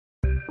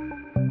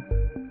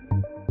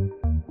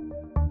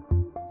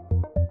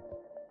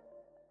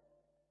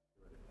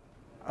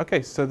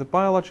Okay, so the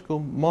biological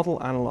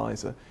model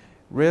analyzer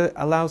really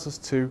allows us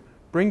to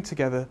bring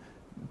together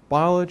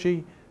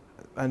biology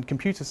and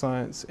computer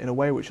science in a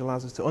way which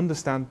allows us to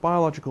understand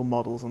biological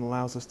models and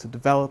allows us to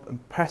develop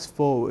and press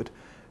forward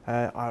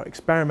our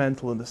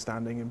experimental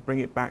understanding and bring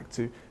it back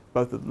to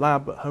both the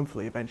lab but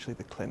hopefully eventually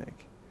the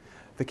clinic.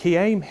 The key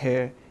aim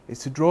here is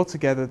to draw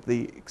together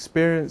the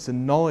experience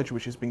and knowledge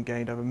which has been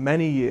gained over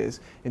many years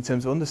in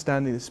terms of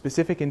understanding the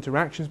specific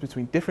interactions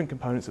between different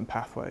components and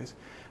pathways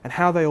and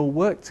how they all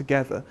work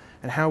together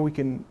and how we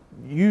can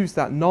use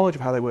that knowledge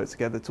of how they work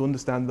together to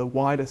understand the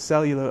wider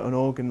cellular and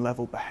organ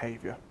level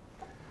behaviour.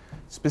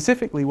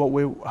 Specifically, what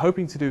we're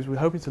hoping to do is we're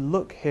hoping to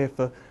look here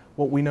for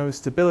what we know as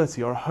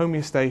stability or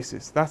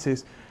homeostasis. That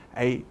is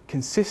a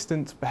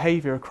consistent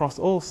behaviour across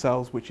all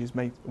cells which is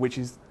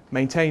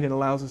maintained and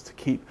allows us to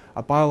keep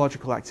a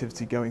biological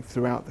activity going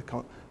throughout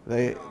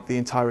the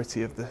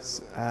entirety of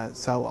this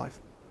cell life.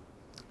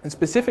 And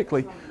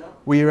specifically,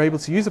 we are able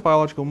to use a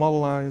biological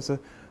model analyzer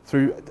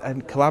through a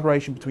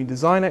collaboration between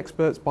design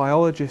experts,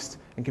 biologists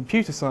and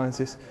computer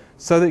scientists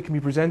so that it can be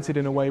presented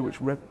in a way which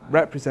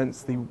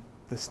represents the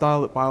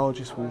style that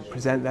biologists will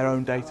present their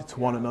own data to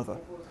one another.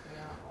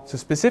 So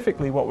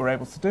specifically what we're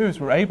able to do is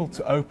we're able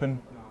to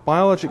open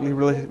biologically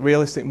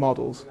realistic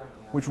models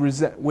which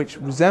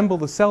resemble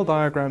the cell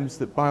diagrams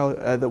that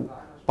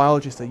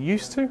biologists are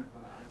used to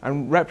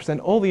and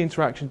represent all the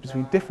interactions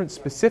between different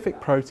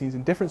specific proteins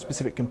and different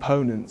specific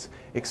components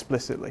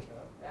explicitly.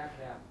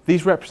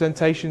 These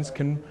representations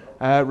can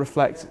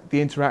reflect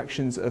the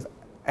interactions of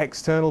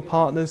external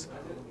partners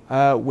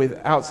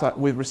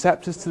with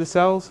receptors to the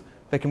cells.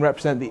 They can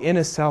represent the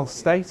inner cell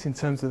state in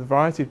terms of the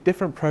variety of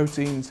different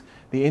proteins,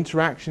 the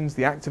interactions,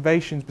 the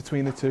activations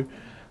between the two,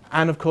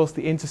 and of course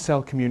the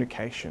intercell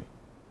communication.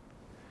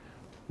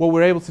 What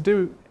we're able to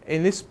do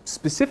in this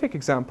specific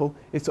example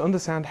is to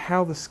understand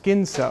how the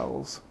skin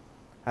cells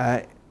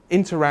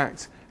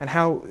interact and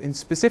how,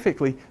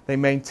 specifically, they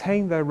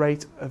maintain their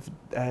rate of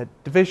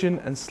division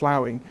and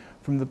sloughing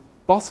from the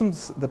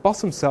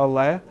bottom cell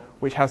layer,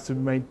 which has to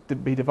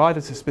be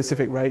divided at a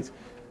specific rate,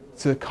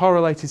 to the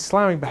correlated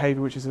sloughing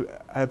behaviour which is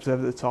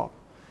observed at the top.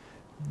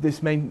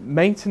 This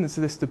maintenance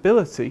of this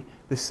stability,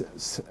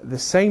 the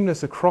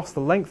sameness across the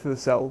length of the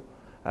cell,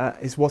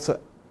 is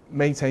what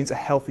maintains a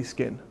healthy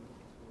skin.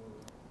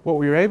 What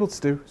we were able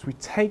to do is we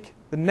take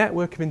the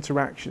network of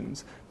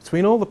interactions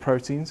between all the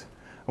proteins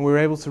and we were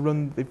able to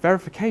run the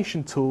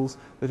verification tools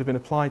that have been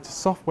applied to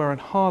software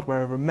and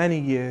hardware over many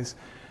years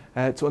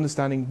to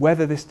understanding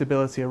whether this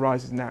stability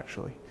arises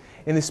naturally.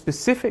 In this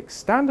specific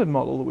standard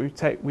model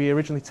that we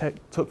originally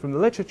took from the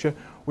literature,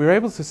 we were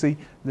able to see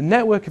the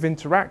network of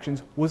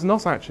interactions was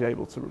not actually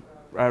able to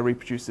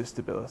reproduce this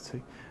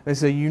stability. This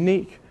is a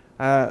unique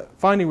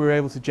finding we were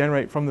able to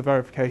generate from the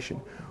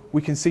verification.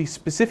 We can see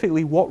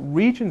specifically what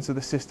regions of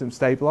the system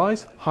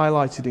stabilize,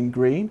 highlighted in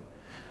green,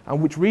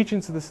 and which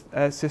regions of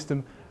the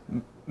system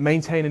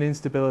maintain an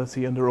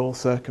instability under all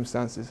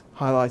circumstances,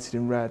 highlighted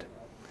in red.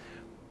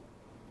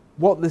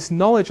 What this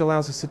knowledge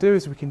allows us to do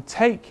is we can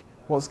take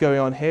what's going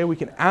on here, we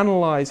can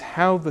analyze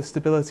how the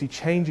stability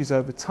changes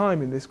over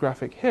time in this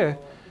graphic here,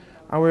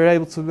 and we're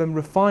able to then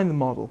refine the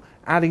model,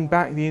 adding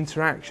back the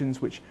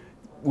interactions which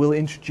will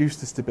introduce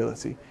the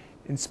stability.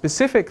 And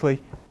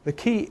specifically, the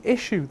key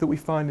issue that we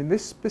find in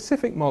this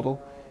specific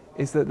model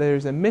is that there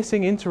is a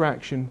missing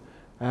interaction,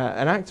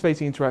 an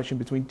activating interaction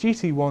between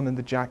GT1 and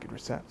the jagged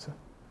receptor.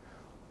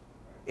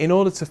 In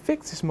order to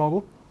fix this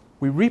model,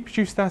 we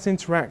reproduce that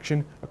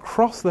interaction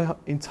across the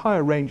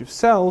entire range of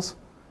cells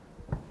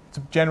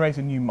to generate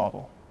a new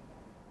model.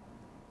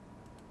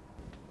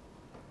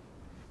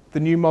 The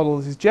new model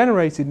that is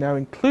generated now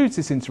includes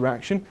this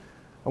interaction,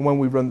 and when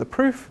we run the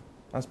proof,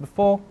 as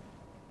before,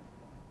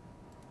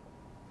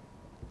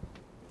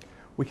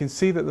 we can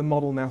see that the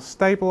model now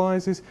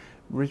stabilizes,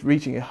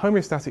 reaching a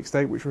homeostatic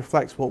state which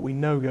reflects what we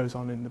know goes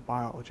on in the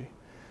biology.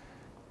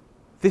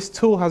 This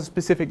tool has a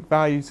specific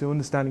value to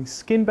understanding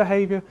skin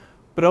behavior,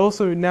 but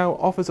also now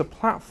offers a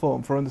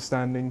platform for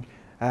understanding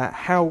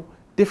how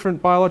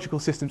different biological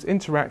systems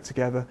interact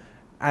together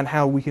and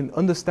how we can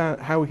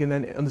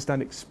then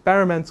understand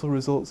experimental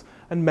results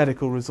and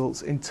medical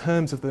results in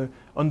terms of the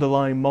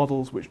underlying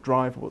models which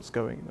drive what's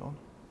going on.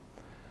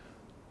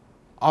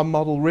 Our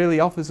model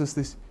really offers us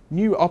this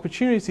new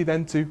opportunity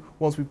then to,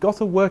 once we've got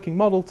a working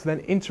model, to then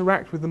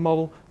interact with the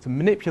model, to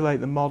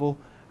manipulate the model,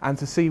 and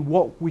to see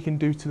what we can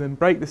do to then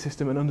break the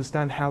system and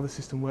understand how the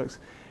system works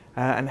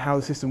and how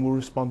the system will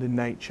respond in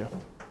nature.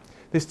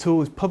 This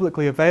tool is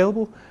publicly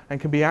available and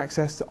can be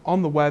accessed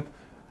on the web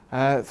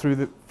through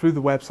the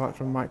website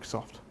from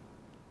Microsoft.